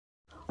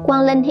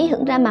Quang Linh hí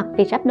hửng ra mặt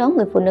vì sắp đón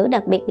người phụ nữ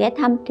đặc biệt ghé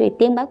thăm. Thùy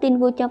Tiên báo tin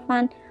vui cho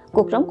fan.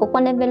 Cuộc sống của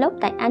Quang Linh Vlogs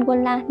tại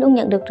Angola luôn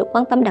nhận được sự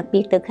quan tâm đặc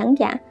biệt từ khán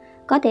giả.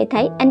 Có thể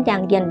thấy anh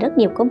chàng dành rất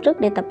nhiều công sức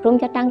để tập trung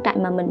cho trang trại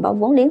mà mình bỏ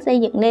vốn liếng xây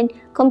dựng lên.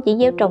 Không chỉ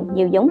gieo trồng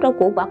nhiều giống rau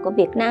củ quả của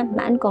Việt Nam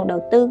mà anh còn đầu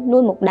tư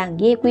nuôi một đàn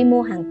dê quy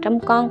mô hàng trăm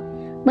con.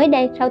 Mới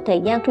đây, sau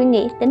thời gian suy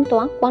nghĩ tính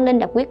toán, Quang Linh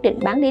đã quyết định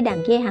bán đi đàn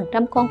dê hàng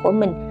trăm con của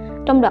mình.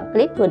 Trong đoạn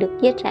clip vừa được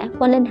chia sẻ,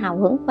 Quang Linh hào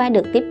hứng khoe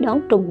được tiếp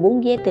đón trùm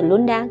buôn dê từ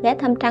Luôn ghé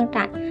thăm trang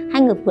trại.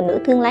 Hai người phụ nữ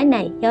thương lái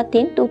này do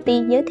Tiến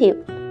Tuti giới thiệu.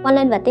 Quang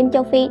Linh và team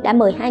châu Phi đã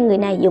mời hai người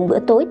này dùng bữa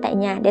tối tại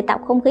nhà để tạo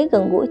không khí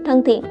gần gũi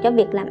thân thiện cho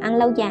việc làm ăn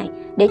lâu dài.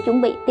 Để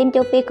chuẩn bị, team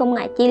châu Phi không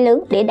ngại chi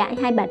lớn để đãi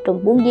hai bà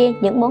trùm buôn dê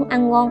những món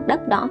ăn ngon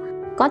đất đỏ.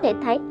 Có thể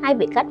thấy hai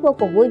vị khách vô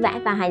cùng vui vẻ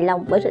và hài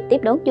lòng bởi sự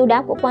tiếp đón chu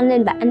đáo của Quang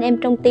Linh và anh em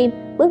trong team.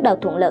 Bước đầu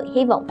thuận lợi,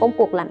 hy vọng công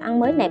cuộc làm ăn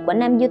mới này của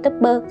nam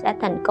YouTuber sẽ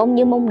thành công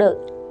như mong đợi.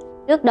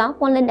 Trước đó,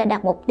 Quang Linh đã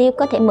đặt mục tiêu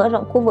có thể mở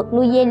rộng khu vực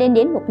nuôi dê lên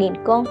đến 1.000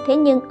 con. Thế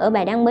nhưng ở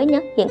bài đăng mới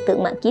nhất, hiện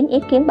tượng mạng 9X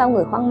khiến bao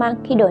người hoang mang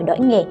khi đổi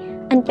nghề.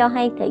 Anh cho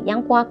hay thời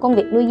gian qua công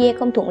việc nuôi dê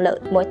không thuận lợi,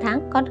 mỗi tháng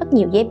có rất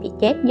nhiều dê bị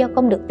chết do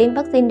không được tiêm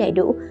vaccine đầy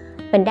đủ.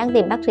 Mình đang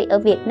tìm bác sĩ ở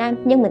Việt Nam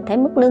nhưng mình thấy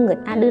mức lương người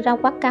ta đưa ra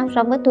quá cao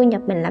so với thu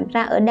nhập mình làm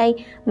ra ở đây,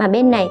 mà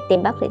bên này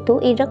tìm bác sĩ thú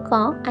y rất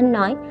khó, anh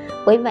nói.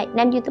 Bởi vậy,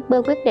 nam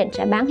YouTuber quyết định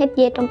sẽ bán hết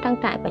dê trong trang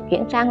trại và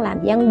chuyển sang làm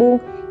gian buôn.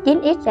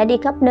 9X sẽ đi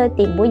khắp nơi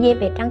tìm mua dê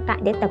về trang trại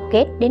để tập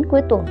kết, đến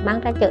cuối tuần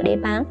mang ra chợ để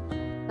bán.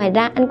 Ngoài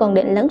ra, anh còn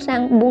định lấn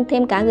sang buôn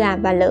thêm cả gà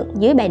và lợn.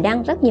 Dưới bài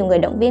đăng, rất nhiều người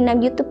động viên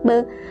nam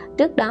YouTuber.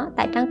 Trước đó,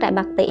 tại trang trại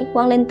Bạc Tỷ,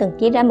 Quang Linh từng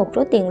chi ra một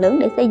số tiền lớn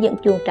để xây dựng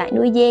chuồng trại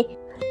nuôi dê.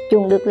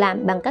 Chuồng được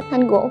làm bằng các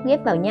thanh gỗ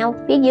ghép vào nhau,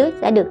 phía dưới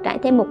sẽ được trải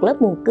thêm một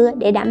lớp mùn cưa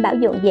để đảm bảo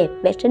dọn dẹp,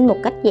 vệ sinh một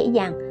cách dễ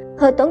dàng.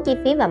 Hơi tốn chi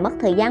phí và mất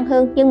thời gian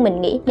hơn, nhưng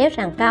mình nghĩ nếu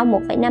sàn cao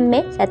 1,5 m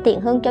sẽ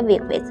tiện hơn cho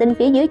việc vệ sinh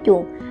phía dưới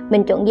chuồng.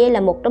 Mình chọn dê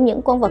là một trong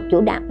những con vật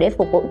chủ đạo để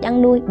phục vụ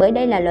chăn nuôi bởi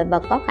đây là loài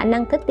vật có khả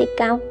năng thích nghi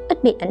cao,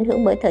 ít bị ảnh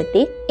hưởng bởi thời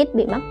tiết, ít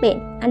bị mắc bệnh,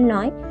 anh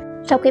nói.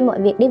 Sau khi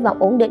mọi việc đi vào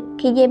ổn định,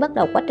 khi dê bắt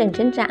đầu quá trình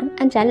sinh sản,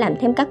 anh sẽ làm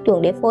thêm các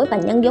chuồng để phối và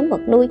nhân giống vật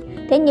nuôi.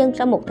 Thế nhưng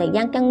sau một thời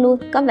gian chăn nuôi,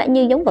 có vẻ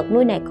như giống vật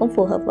nuôi này không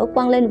phù hợp với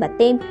Quang Linh và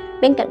team.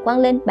 Bên cạnh Quang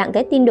Linh, bạn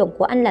gái tin đồn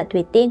của anh là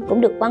Thùy Tiên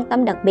cũng được quan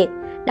tâm đặc biệt.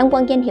 Đăng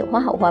quang danh hiệu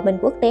Hoa hậu Hòa bình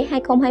quốc tế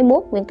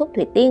 2021, Nguyễn Thúc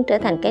Thùy Tiên trở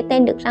thành cái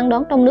tên được săn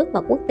đón trong nước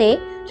và quốc tế.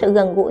 Sự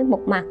gần gũi một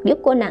mặt giúp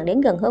cô nàng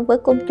đến gần hơn với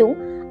công chúng.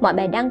 Mọi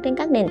bài đăng trên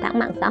các nền tảng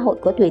mạng xã hội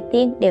của Thùy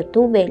Tiên đều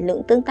thu về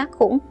lượng tương tác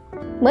khủng.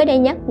 Mới đây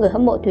nhất, người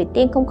hâm mộ Thùy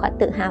Tiên không khỏi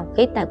tự hào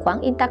khi tài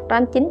khoản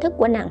Instagram chính thức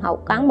của nàng hậu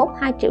cán mốc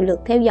 2 triệu lượt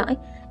theo dõi.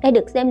 Đây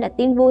được xem là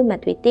tin vui mà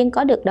Thùy Tiên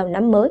có được đầu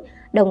năm mới,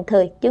 đồng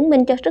thời chứng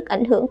minh cho sức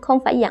ảnh hưởng không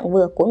phải dạng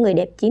vừa của người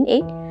đẹp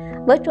 9X.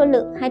 Với số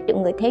lượng 2 triệu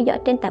người theo dõi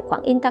trên tài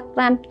khoản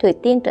Instagram, Thùy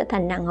Tiên trở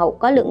thành nàng hậu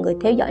có lượng người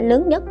theo dõi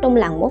lớn nhất trong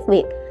làng mốt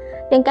Việt.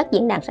 Trên các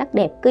diễn đàn sắc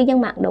đẹp, cư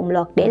dân mạng đồng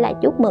loạt để lại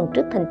chúc mừng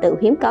trước thành tựu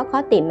hiếm có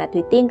khó tìm mà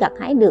Thùy Tiên gặt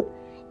hái được.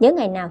 Nhớ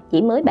ngày nào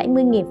chỉ mới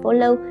 70.000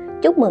 follow.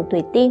 Chúc mừng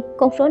Thùy Tiên,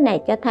 con số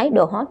này cho thấy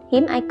độ hot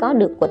hiếm ai có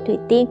được của Thùy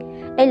Tiên.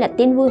 Đây là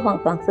tin vui hoàn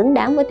toàn xứng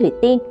đáng với Thùy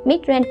Tiên.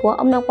 Mid-range của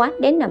ông Nawaz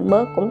đến nằm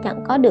mơ cũng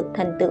chẳng có được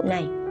thành tựu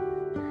này.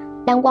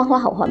 Đăng quang Hoa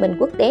hậu Hòa bình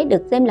quốc tế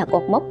được xem là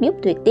cột mốc giúp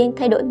Thùy Tiên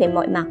thay đổi về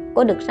mọi mặt.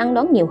 Cô được săn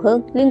đón nhiều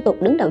hơn, liên tục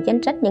đứng đầu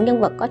danh sách những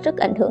nhân vật có sức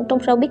ảnh hưởng trong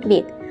showbiz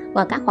Việt.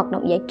 Ngoài các hoạt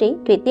động giải trí,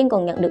 Thùy Tiên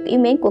còn nhận được yêu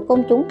mến của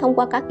công chúng thông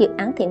qua các dự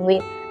án thiện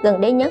nguyện.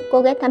 Gần đây nhất,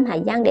 cô ghé thăm Hà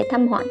Giang để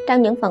thăm hỏi, trao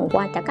những phần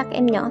quà cho các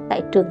em nhỏ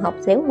tại trường học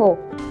Xéo Hồ.